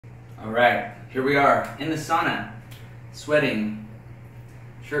All right, here we are in the sauna, sweating,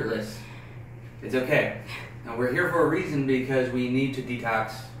 shirtless. It's okay. Now we're here for a reason because we need to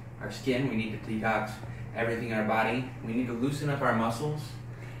detox our skin. We need to detox everything in our body. We need to loosen up our muscles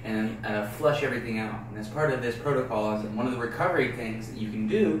and flush everything out. And as part of this protocol, is one of the recovery things that you can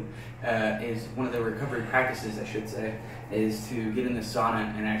do is one of the recovery practices, I should say, is to get in the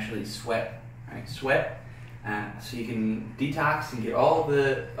sauna and actually sweat. Right? Sweat. So you can detox and get all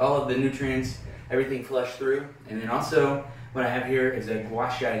of the nutrients, everything flushed through. And then also, what I have here is a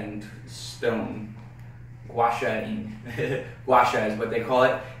guasha-ing stone. Guasha-ing. Guasha is what they call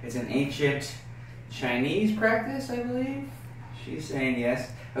it. It's an ancient Chinese practice, I believe. She's saying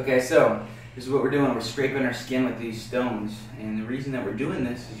yes. Okay, so this is what we're doing. We're scraping our skin with these stones. And the reason that we're doing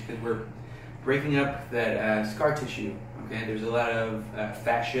this is because we're breaking up that scar tissue. Okay, there's a lot of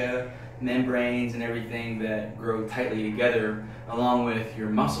fascia, membranes and everything that grow tightly together along with your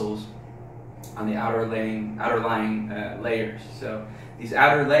muscles on the outer lying layers. So these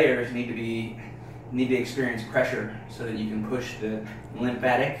outer layers need to experience pressure so that you can push the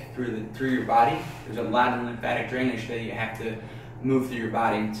lymphatic through your body. There's a lot of lymphatic drainage that you have to move through your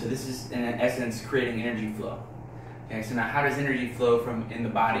body. So this is in essence creating energy flow. Okay, so now how does energy flow from in the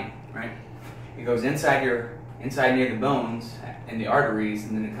body, right? It goes inside near the bones and the arteries,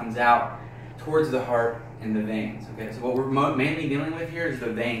 and then it comes out towards the heart and the veins. Okay, so what we're mainly dealing with here is the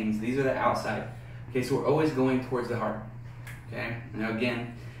veins. These are the outside. Okay, so we're always going towards the heart. Okay, now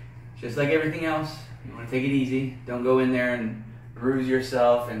again, just like everything else, you want to take it easy. Don't go in there and bruise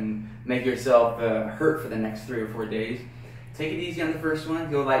yourself and make yourself hurt for the next 3 or 4 days. Take it easy on the first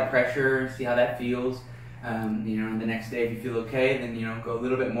one. Go light pressure, see how that feels. The next day if you feel okay, then go a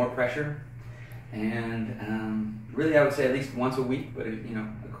little bit more pressure. And really, I would say at least once a week. But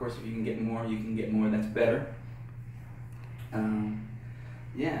of course, if you can get more. That's better.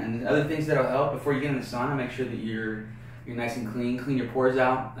 Yeah, and other things that'll help before you get in the sauna, make sure that you're nice and clean. Clean your pores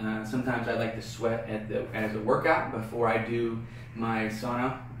out. Sometimes I like to sweat as a workout before I do my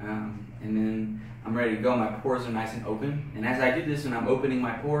sauna, and then I'm ready to go. My pores are nice and open. And as I do this, and I'm opening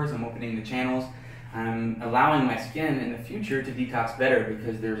my pores, I'm opening the channels. I'm allowing my skin in the future to detox better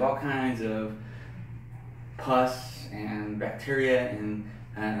because there's all kinds of pus and bacteria and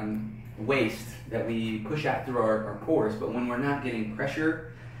waste that we push out through our pores. But when we're not getting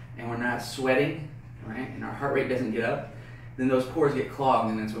pressure and we're not sweating, right, and our heart rate doesn't get up, then those pores get clogged,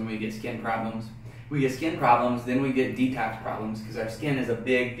 and that's when we get skin problems. We get skin problems, then we get detox problems because our skin is a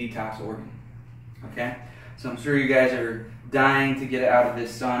big detox organ. Okay, so I'm sure you guys are dying to get out of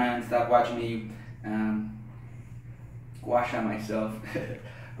this sauna and stop watching me guasha myself.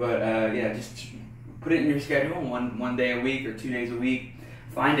 But yeah, just put it in your schedule, one day a week or 2 days a week.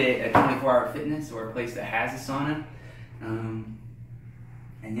 Find a 24-hour fitness or a place that has a sauna. And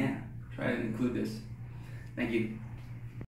yeah, try to include this. Thank you.